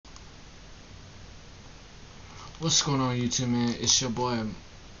What's going on YouTube, man? It's your boy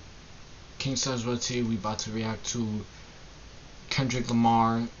King Stars here. We about to react to Kendrick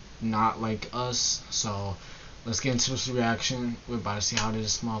Lamar, Not Like Us. So let's get into this reaction. We're about to see how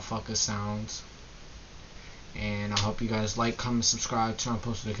this motherfucker sounds. And I hope you guys like, comment, subscribe, turn on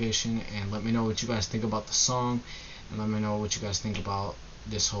post notification, and let me know what you guys think about the song, and let me know what you guys think about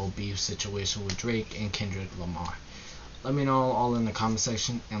this whole beef situation with Drake and Kendrick Lamar. Let me know all in the comment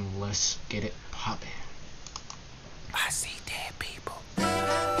section, and let's get it poppin'. I see dead people. Put it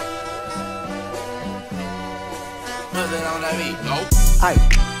on that beat, go. Aye,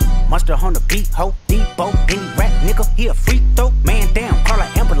 monster on the beat, ho, Debo, any rap nigga, he a freak throw. Man down, call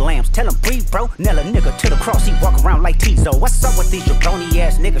like Amber Lambs, tell him breathe, bro. Nella nigga to the cross, he walk around like Tizo. What's up with these jabroni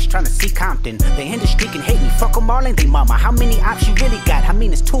ass niggas trying to see Compton? The industry can hate me, fuck them all and they mama. How many options you really got? I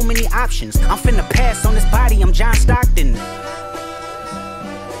mean, it's too many options. I'm finna pass on this body, I'm John Stockton.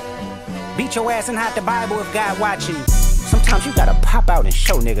 Beat your ass and hide the Bible if God watching. Sometimes you gotta pop out and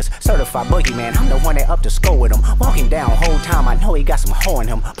show niggas. Certified boogeyman, I'm the one that up to score with him. Walking down whole time, I know he got some hoe in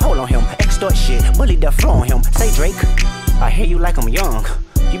him. Pole on him, extort shit, bully the flow on him. Say Drake, I hear you like I'm young.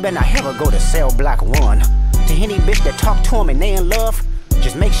 You better not ever go to cell block 1. To any bitch that talk to him and they in love,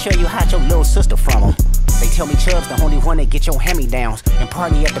 just make sure you hide your little sister from him. They tell me Chubb's the only one that get your hand-me-downs, and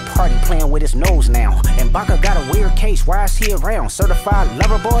party at the party playing with his nose now. And Baka got a weird case, why is he around? Certified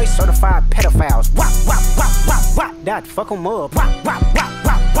lover boys, certified pedophiles. Wop, wop, wop, wop, wop. That fuck him up. Wop, wop, wop,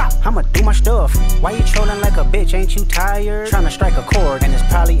 wop, wop. I'ma do my stuff. Why you trolling like a bitch? Ain't you tired? Trying to strike a chord, and it's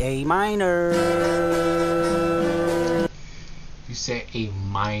probably A minor. You said A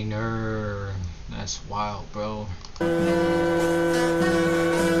minor. That's wild, bro.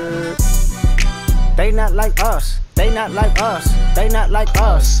 They not like us, they not like us, they not like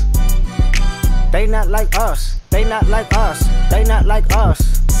us. They not like us, they not like us, they not like us.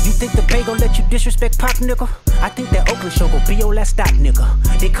 You think the Bay gon' let you disrespect Pop, nigga? I think that Oakland show gon' be your last stop, nigga.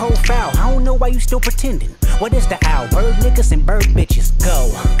 They cold foul, I don't know why you still pretending. What is the owl? Bird niggas and bird bitches, go.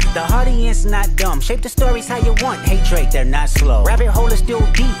 The audience not dumb, shape the stories how you want. Hey Drake, they're not slow. Rabbit hole is still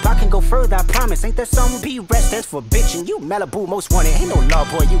deep, I can go further, I promise. Ain't there some B-rest that's for bitchin'? You Malibu most wanted, ain't no law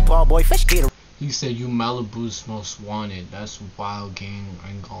boy, you ball boy, fish get. He said you Malibu's most wanted. That's wild, gang.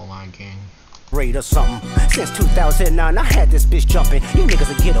 I ain't gonna lie, gang. Rate or something. Since 2009, I had this bitch jumping. You niggas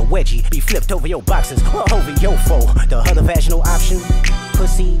will get a wedgie, be flipped over your boxes or over your foe. The other vaginal option,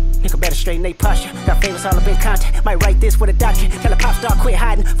 pussy. Nigga better straighten they posture. Got famous all up in contact. Might write this with a doctor. Tell a pop star quit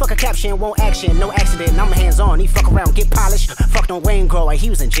hiding. Fuck a caption, won't action. No accident. I'm hands on. He fuck around, get polished. Fucked on Wayne Grow like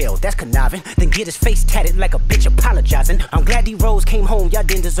he was in jail. That's conniving. Then get his face tatted like a bitch apologizing. I'm glad D-Rose came home. Y'all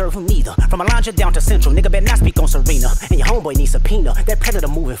didn't deserve him neither. From Alondra down to Central. Nigga better not speak on Serena. And your homeboy needs subpoena. That predator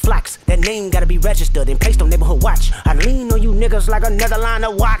moving flocks. That name gotta be registered and placed on neighborhood watch. I lean on you niggas like another line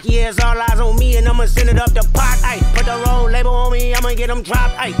of walk. Yeah, it's all eyes on me and I'ma send it up the pot. Ay, put the roll label on me, I'ma get them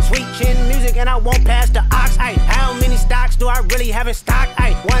dropped. Ay, sweet chin music and I won't pass the ox. Ay, how many stocks do I really have in stock?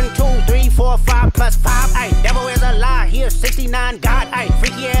 Ay, 1, 2, 3, 4, 5 plus 5. Ay, devil is a lie, he is 69 God. Ay,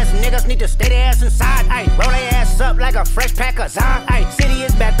 freaky ass niggas need to stay their ass inside. Ay, roll their ass up like a fresh pack of Zod. Ay, city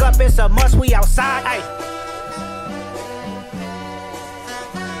is back up, it's a must, we outside. Ay.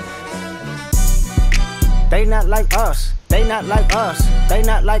 They not like us, they not like us, they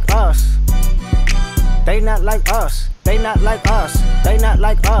not like us. They not like us, they not like us, they not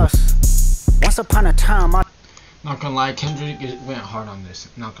like us. Once upon a time, Not gonna lie, Kendrick went hard on this.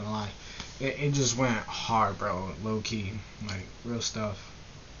 Not gonna lie. It just went hard, bro. Low key. Like, real stuff.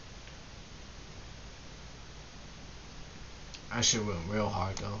 That shit went real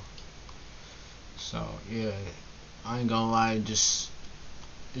hard, though. So, yeah. I ain't gonna lie, it just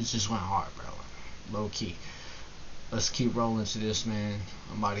went hard, bro. Low key. Let's keep rolling to this, man.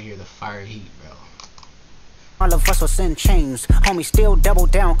 I'm about to hear the fire heat, bro. all of us was in chains. Homie still double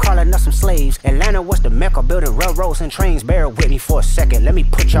down, calling us some slaves. Atlanta was the mecca, building railroads and trains. Bear with me for a second, let me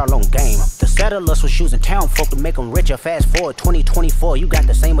put y'all on game. The settlers was using town folk to make them richer. Fast forward 2024, you got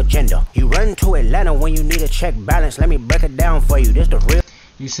the same agenda. You run to Atlanta when you need a check balance. Let me break it down for you, this the real.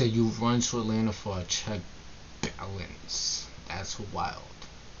 You said you run to Atlanta for a check balance. That's wild.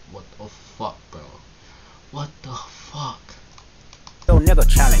 What the fuck, bro? What the fuck? Yo, nigga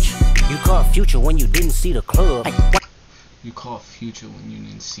challenge. You called Future when you didn't see the club. You called Future when you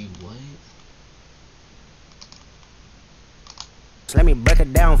didn't see what? Let me break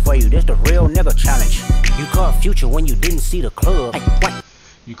it down for you, this the real nigga challenge. You called Future when you didn't see the club.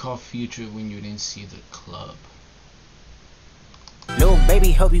 You called Future when you didn't see the club. Lil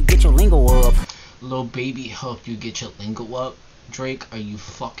baby help you get your lingo up. Lil baby help you get your lingo up? Drake, are you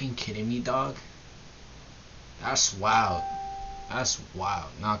fucking kidding me, dog? That's wild. That's wild,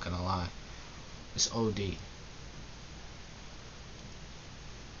 not gonna lie. It's OD.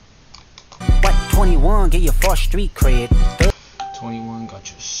 21, get your false street cred. 21 got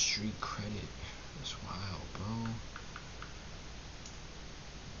your street credit. That's wild,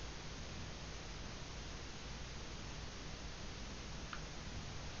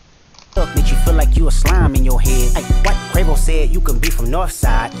 bro. Make you feel like you a slime in your head. Hey, what Quavo said you can be from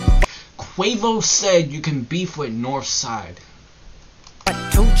Northside. Quavo said you can beef with Northside.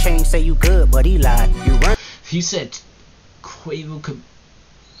 What 2 Chainz say you good, but he lied. You run. He said Quavo could.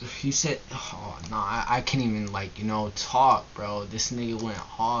 He said, oh no, I can't even like talk, bro. This nigga went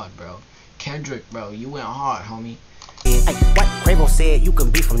hard, bro. Kendrick, bro, you went hard, homie. Hey, what Quavo said you can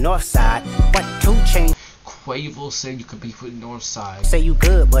be from Northside. What 2 Chainz. Quavo said you could be with Northside. Say you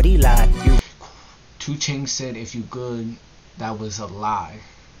good, but he lied. You 2 Chainz said if you good, that was a lie.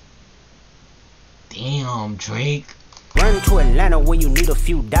 Damn, Drake. run to Atlanta when you need a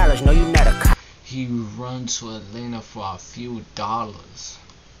few dollars. No, you not a cop. He run to Atlanta for a few dollars.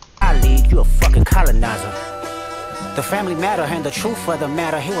 I lead you a fucking colonizer. The family matter and the truth of the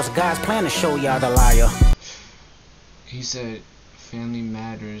matter. Here was God's plan to show y'all the liar. He said, family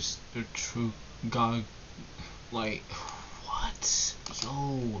matters, the truth, God, like, what?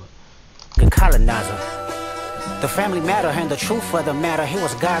 Yo. The colonizer. The family matter and the truth of the matter. Here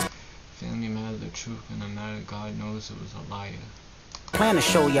was God's family matter, the truth, and the matter, God knows it was a liar. Plan to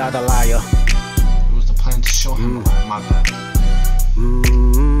show y'all the liar. It was the plan to show him a liar, my bad.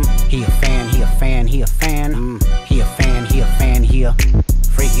 He a fan, he a fan, he a fan. He a fan, he a fan, he a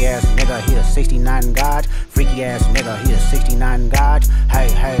freaky ass nigga, he a 69 God. Freaky ass nigga, he a 69 God. Hey,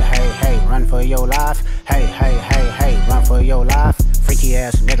 hey, hey, hey, run for your life. Hey, hey, hey, hey, run for your life. Freaky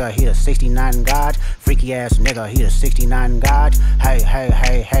ass nigga, he a 69 God. Freaky ass nigga, he a 69 God. Hey, hey,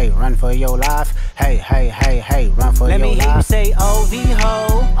 hey, hey, run for your life. Hey, hey, hey, hey, run for your life. Let me hear you say OV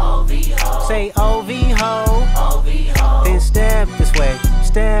ho. OV ho. Say OV ho. OV ho. Then step this way,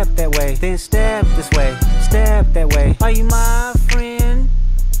 step that way. Then step this way, step that way. Are you my friend?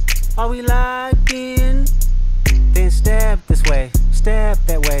 Are we locked in? Then step this way, step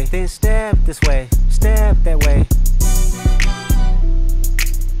that way. Then step this way, step that way.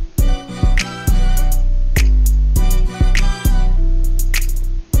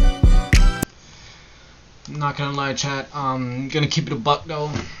 I'm not gonna lie, chat. Gonna keep it a buck though.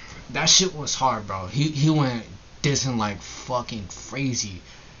 That shit was hard, bro. He went dissing like fucking crazy.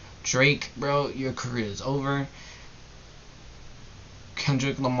 Drake, bro, your career is over.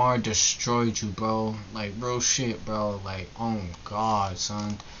 Kendrick Lamar destroyed you, bro. Like, real shit, bro. Like, oh god,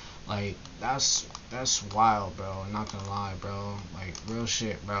 son. Like, that's wild, bro. Not gonna lie, bro. Like, real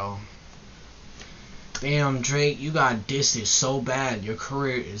shit, bro. Damn, Drake, you got dissed so bad. Your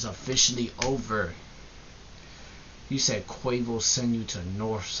career is officially over. You said Quavo send you to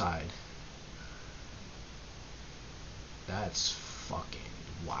Northside. That's fucking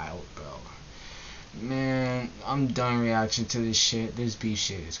wild, bro. Man, I'm done reacting to this shit. This beef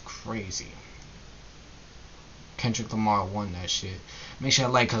shit is crazy. Kendrick Lamar won that shit. Make sure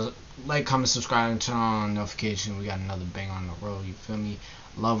to like, comment, subscribe, and turn on notifications. We got another bang on the road. You feel me?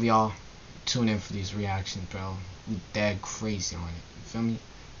 Love y'all. Tune in for these reactions, bro. We dead crazy on it. You feel me?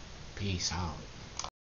 Peace out.